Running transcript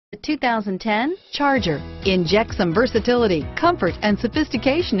The 2010 Charger. Inject some versatility, comfort, and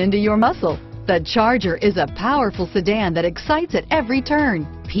sophistication into your muscle. The Charger is a powerful sedan that excites at every turn.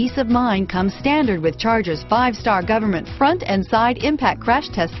 Peace of mind comes standard with Charger's 5-star government front and side impact crash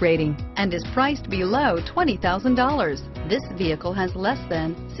test rating and is priced below $20,000. This vehicle has less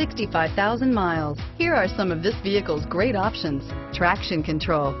than 65,000 miles. Here are some of this vehicle's great options: traction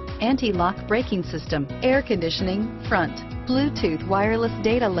control, anti-lock braking system, air conditioning, front, Bluetooth wireless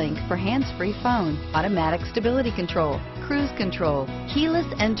data link for hands-free phone, automatic stability control, cruise control, keyless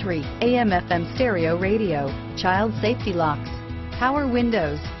entry, AM/FM stereo radio, child safety locks, power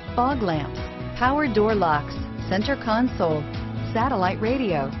windows, fog lamps, power door locks, center console, satellite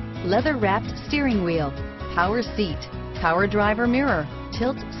radio, leather-wrapped steering wheel, power seat, power driver mirror,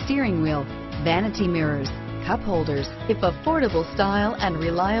 tilt steering wheel, vanity mirrors, cup holders. If affordable style and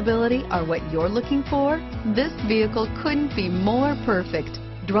reliability are what you're looking for, this vehicle couldn't be more perfect.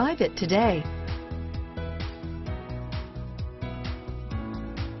 Drive it today.